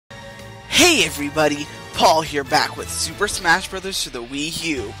Hey everybody, Paul here back with Super Smash Bros. For the Wii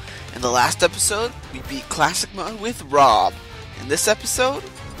U. In the last episode, we beat Classic Mode with Rob. In this episode,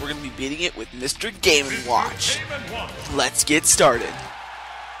 we're going to be beating it with Mr. Game & Watch. Let's get started.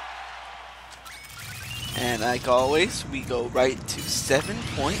 And like always, we go right to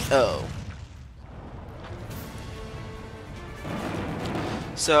 7.0.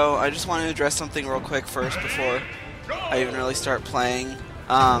 So, I just want to address something real quick first before I even really start playing.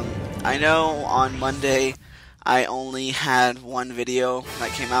 I know on Monday I only had one video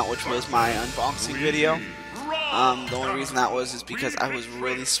that came out, which was my unboxing video. The only reason that was is because I was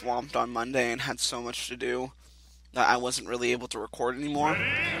really swamped on Monday and had so much to do that I wasn't really able to record anymore.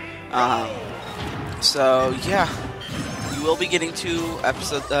 So yeah, you will be getting two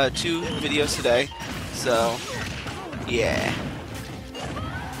videos today. So yeah.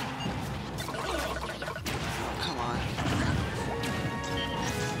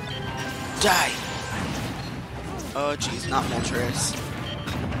 Die! Oh jeez, not Moltres.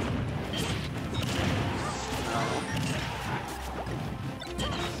 No.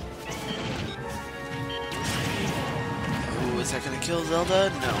 Ooh, is that gonna kill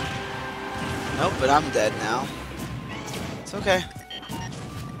Zelda? No. Nope, but I'm dead now. It's okay.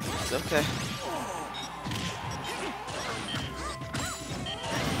 It's okay.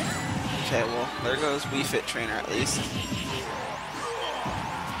 Okay, well, there goes Wii Fit Trainer at least.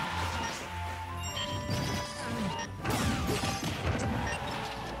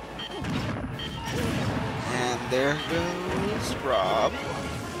 There goes Rob.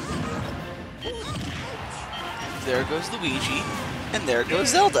 There goes Luigi. And there goes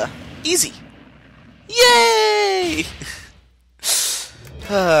Zelda. Easy. Yay!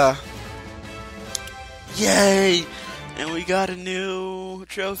 Yay! And we got a new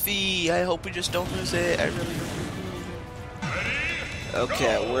trophy. I hope we just don't lose it. I really do.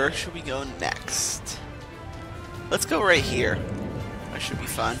 Okay, where should we go next? Let's go right here. That should be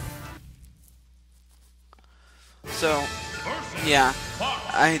fun. So, yeah,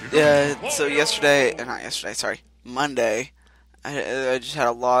 Monday, I just had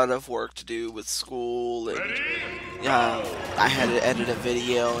a lot of work to do with school, and I had to edit a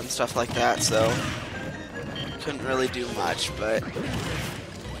video and stuff like that, so couldn't really do much, but,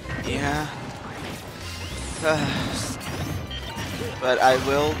 yeah, but I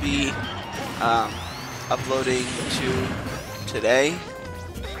will be, uploading to today,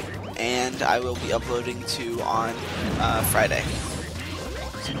 and I will be uploading to on Friday.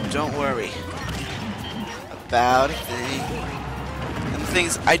 So don't worry about a thing. And the thing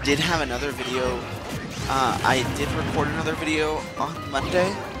is, I did have another video. I did record another video on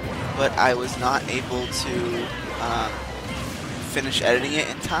Monday, but I was not able to finish editing it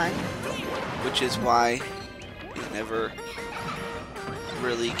in time, which is why it never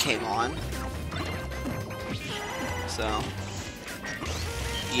really came on. So.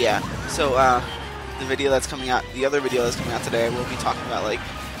 Yeah, so the video that's coming out, the other video that's coming out today, we'll be talking about like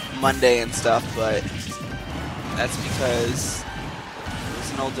Monday and stuff, but that's because it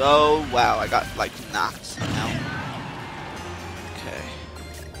was an old, oh wow, I got like knocked out. Okay,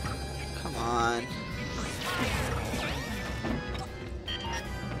 come on.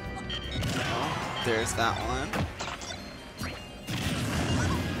 Oh, there's that one.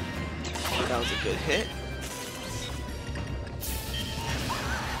 That was a good hit.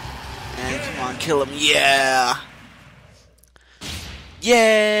 And come on, kill him. Yeah!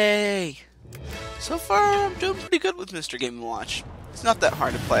 Yay! So far, I'm doing pretty good with Mr. Game & Watch. It's not that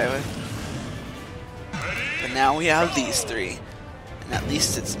hard to play with. But now we have these three. And at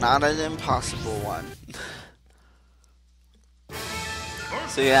least it's not an impossible one.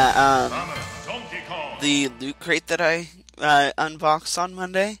 So yeah, the loot crate that I unboxed on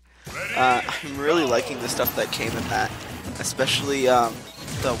Monday, I'm really liking the stuff that came in that. Especially,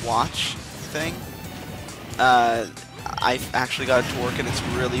 the watch thing. I've actually got it to work and it's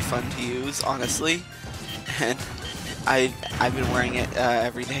really fun to use, honestly. And I've been wearing it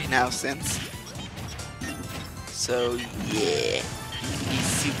every day now since. So yeah, he's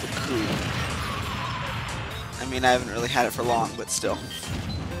super cool. I mean, I haven't really had it for long, but still.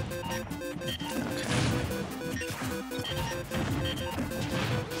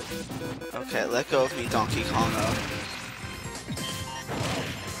 Okay, let go of me, Donkey Kongo.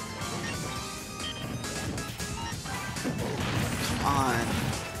 On.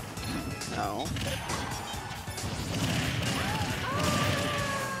 No.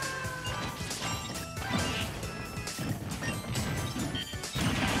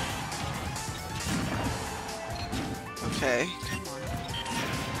 Okay, come on.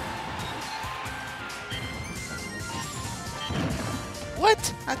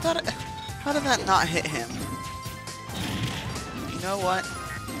 What? I thought How did that not hit him? You know what?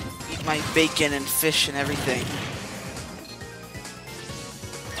 Eat my bacon and fish and everything.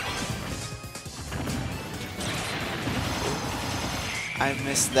 I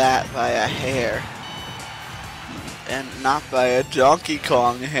missed that by a hair. And not by a Donkey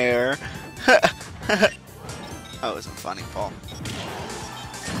Kong hair. That wasn't funny, Paul.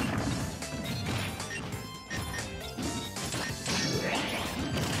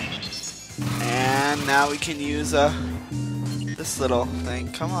 And now we can use this little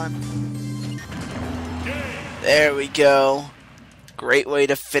thing. Come on. There we go. Great way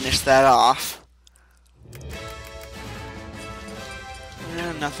to finish that off.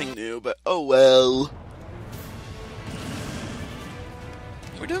 Nothing new, but oh well.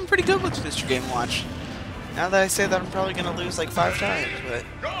 We're doing pretty good with Mr. Game Watch. Now that I say that, I'm probably gonna lose like 5 times, but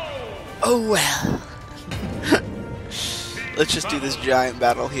oh well. Let's just do this giant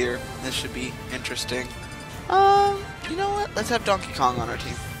battle here. This should be interesting. You know what? Let's have Donkey Kong on our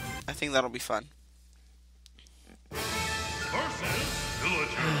team. I think that'll be fun.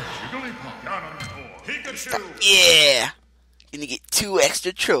 Yeah! Gonna get 2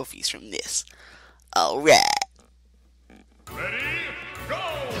 extra trophies from this. Alright. Ready, go!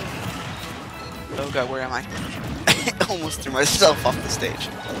 Oh god, where am I? I almost threw myself off the stage.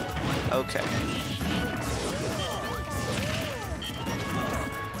 Okay.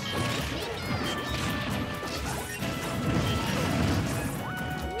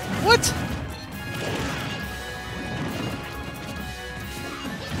 What?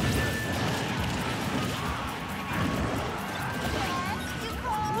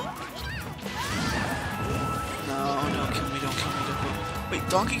 No, kill me, don't kill me, don't kill me. Wait,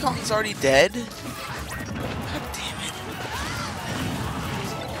 Donkey Kong's already dead? God damn it.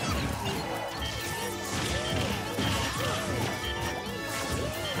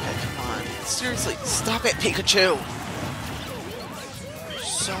 Okay, come on. Seriously, stop it, Pikachu!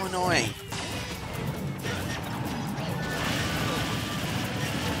 So annoying.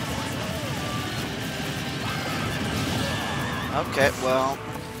 Okay, well,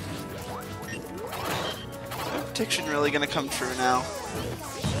 prediction really gonna come true now.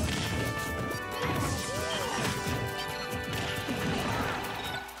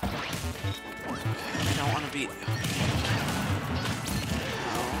 I don't want to beat.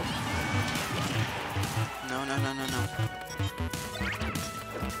 No. No.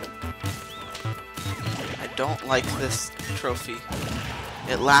 I don't like this trophy.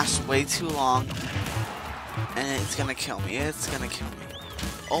 It lasts way too long. And it's gonna kill me. It's gonna kill me.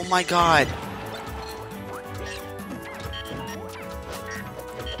 Oh my god.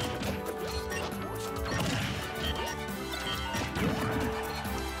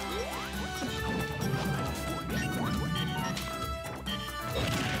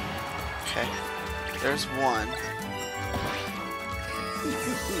 Okay. There's one.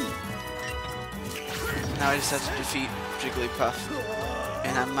 Now I just have to defeat Jigglypuff.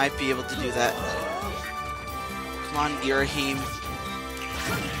 And I might be able to do that. Come on, Girahim.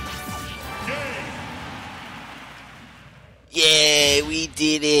 Yay, we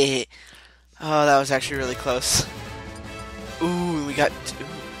did it. Oh, that was actually really close. Ooh, we got 2.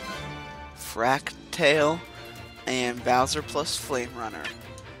 Fractail and Bowser plus Flame Runner.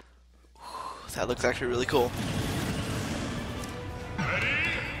 Ooh, that looks actually really cool.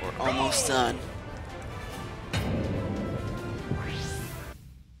 We're almost done.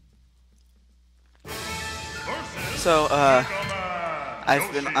 So, I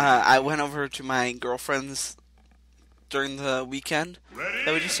went over to my girlfriend's during the weekend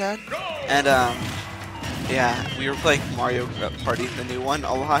that we just had, and, yeah, we were playing Mario Party, the new one,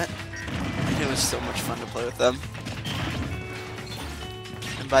 a lot, and it was so much fun to play with them.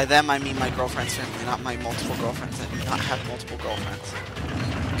 And by them, I mean my girlfriend's family, not my multiple girlfriends. I do not have multiple girlfriends.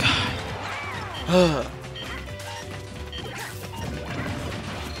 God.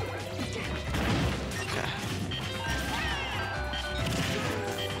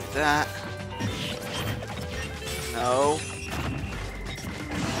 That. No.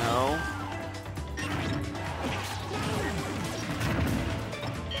 No.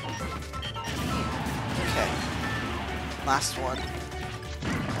 Okay. Last one.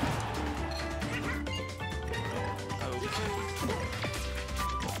 Okay.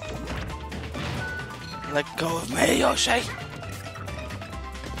 Let go of me, Yoshi!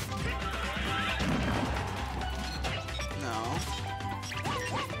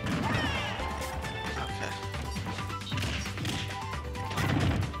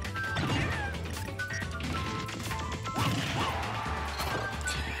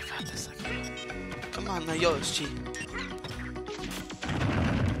 Come on, now Yoshi.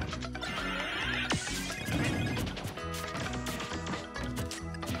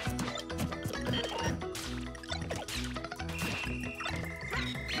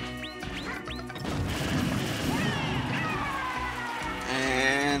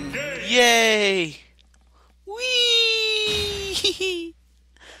 Yay! Whee!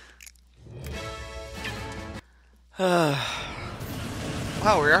 Wow,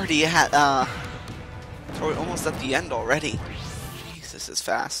 we're already at, we're almost at the end already. Jeez, this is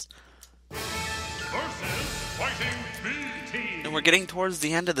fast. Versus Fighting B Team. And we're getting towards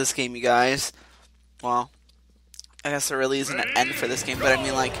the end of this game, you guys. Well, I guess there really isn't an end for this game, but I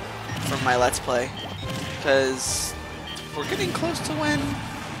mean, like, for my Let's Play. Because we're getting close to when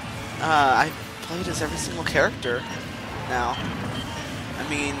I played as every single character now. I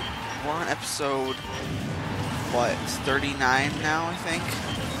mean, we're on episode, what, 39 now, I think?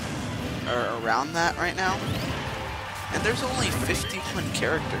 Or around that right now. And there's only 51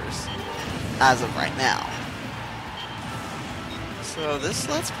 characters as of right now. So this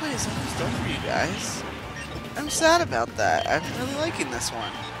Let's Play is almost done for you guys. I'm sad about that. I'm really liking this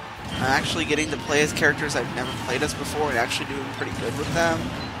one. I'm actually getting to play as characters I've never played as before and actually doing pretty good with them.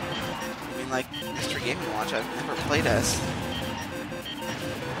 I mean, like Mr. Game & Watch, I've never played as.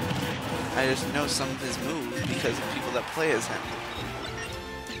 I just know some of his moves because of people that play as him.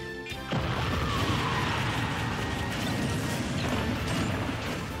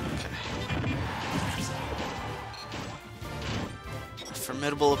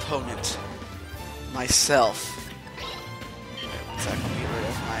 Formidable opponent. Myself. Wait, one second, let me get rid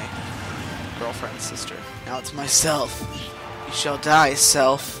of my girlfriend's sister. Now it's myself. You shall die,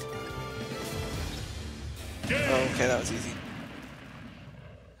 self. Oh, okay, that was easy.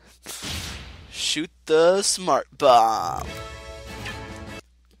 Shoot the smart bomb.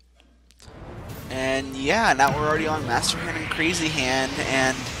 And yeah, now we're already on Master Hand and Crazy Hand,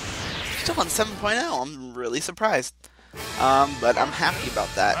 and still on 7.0. I'm really surprised. But I'm happy about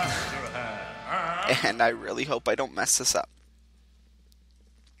that. And I really hope I don't mess this up.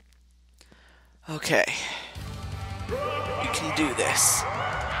 Okay. You can do this.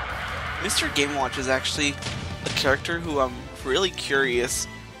 Mr. Game & Watch is actually a character who I'm really curious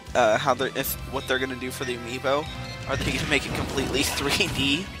what they're gonna do for the amiibo. Are they gonna make it completely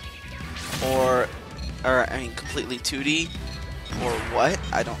 3D? Or I mean completely 2D? Or what?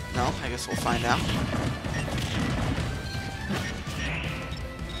 I don't know. I guess we'll find out.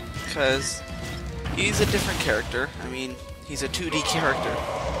 Because he's a different character. I mean, he's a 2D character.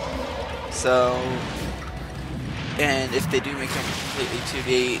 So, and if they do make him completely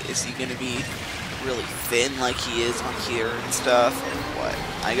 2D, is he going to be really thin like he is on here and stuff? Or what?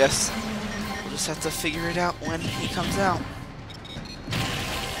 I guess we'll just have to figure it out when he comes out.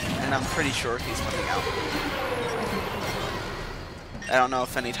 And I'm pretty sure he's coming out. I don't know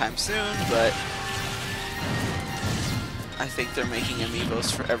if anytime soon, but I think they're making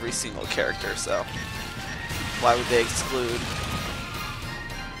amiibos for every single character, so why would they exclude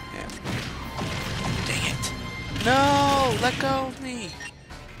him? Dang it. No! Let go of me!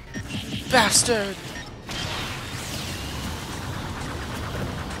 Bastard!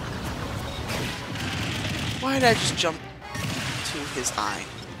 Why did I just jump to his eye?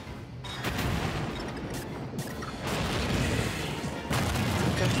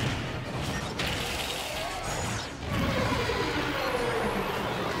 Okay.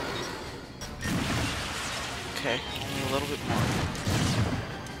 Okay, only a little bit more.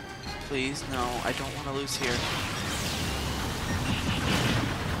 Please, no, I don't want to lose here.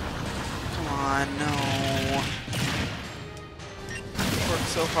 Come on, no. I worked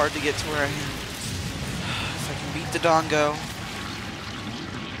so hard to get to where I am. If I can beat the Dongo.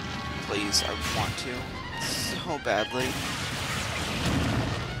 Please, I want to. So badly.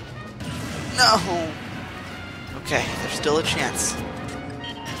 No! Okay, there's still a chance.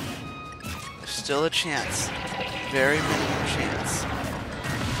 There's still a chance. Very minimal chance.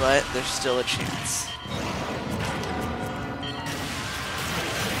 But there's still a chance.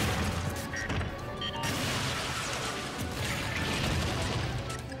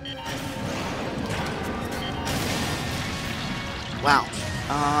 Wow.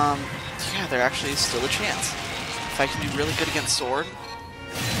 Yeah, there actually is still a chance. If I can do really good against Sword,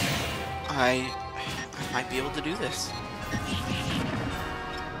 I might be able to do this.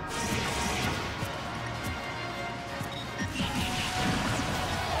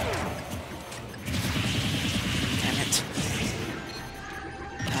 Damn it.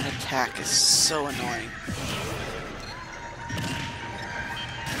 That attack is so annoying.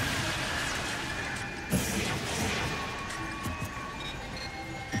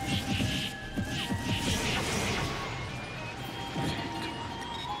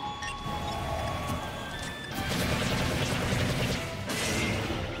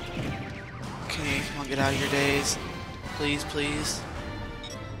 Okay, come on, get out of your daze. Please, please.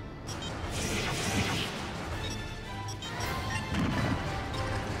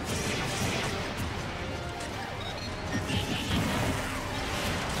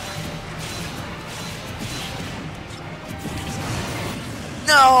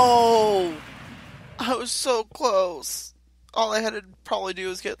 No! I was so close. All I had to probably do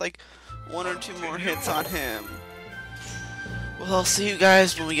was get like 1 or 2 more hits on him. Well, I'll see you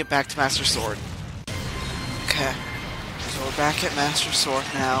guys when we get back to Master Sword. Okay. So we're back at Master Sword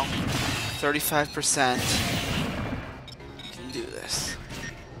now. 35%. We can do this.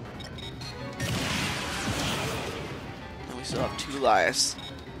 And we still have 2 lives.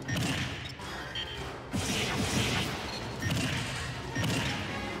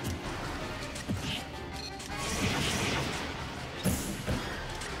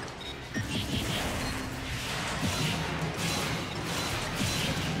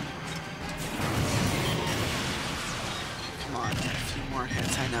 Come on, a few more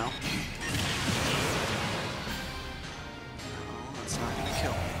hits, I know. No, that's not gonna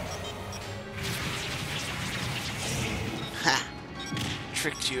kill me. Ha!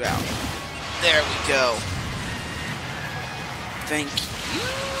 Tricked you out. There we go. Thank you.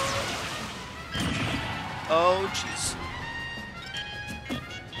 Oh, jeez.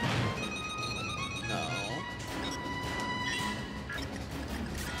 No.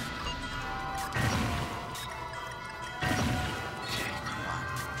 Okay, come on.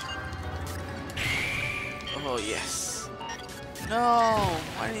 Oh, yes. No!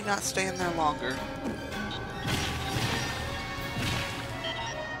 Why did he not stay in there longer?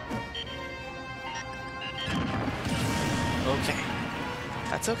 Okay.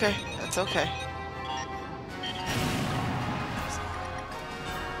 That's okay. That's okay.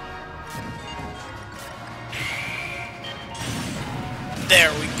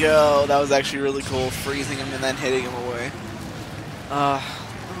 There we go. That was actually really cool. Freezing him and then hitting him away.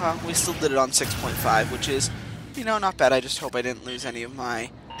 Well, we still did it on 6.5, which is, you know, not bad. I just hope I didn't lose any of my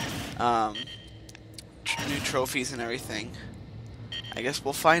new trophies and everything. I guess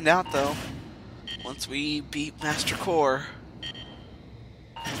we'll find out, though, once we beat Master Core.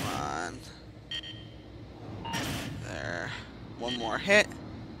 Come on. There. One more hit.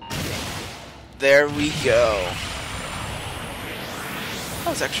 There we go. That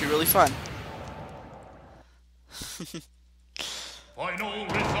was actually really fun. Final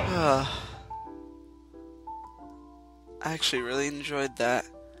result. I actually really enjoyed that.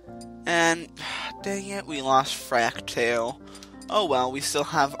 And, dang it, we lost Fractail. Oh well, we still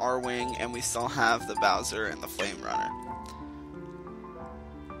have Arwing, and we still have the Bowser and the Flame Runner.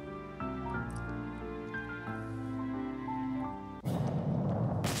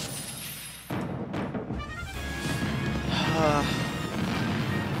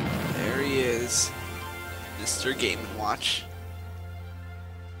 There he is, Mr. Game & Watch.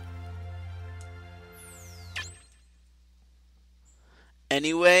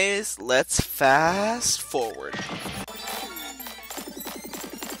 Anyways, let's fast forward.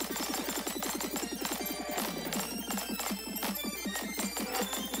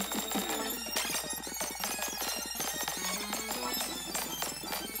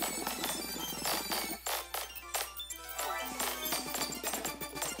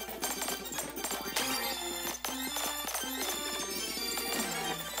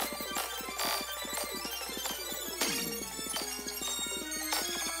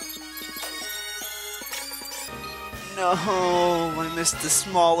 No, I missed this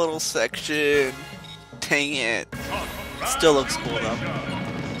small little section. Dang it. Still looks cool though.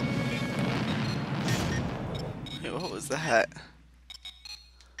 Hey, what was that?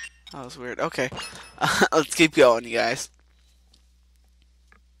 That was weird. Okay, let's keep going, you guys.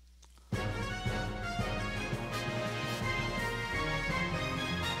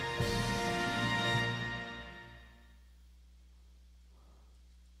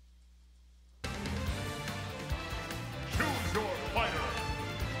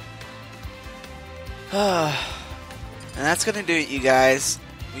 And that's gonna do it, you guys.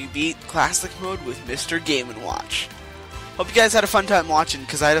 We beat Classic Mode with Mr. Game & Watch. Hope you guys had a fun time watching,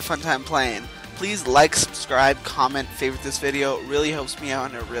 because I had a fun time playing. Please like, subscribe, comment, favorite this video. It really helps me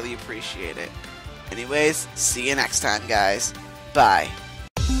out, and I really appreciate it. Anyways, see you next time, guys. Bye.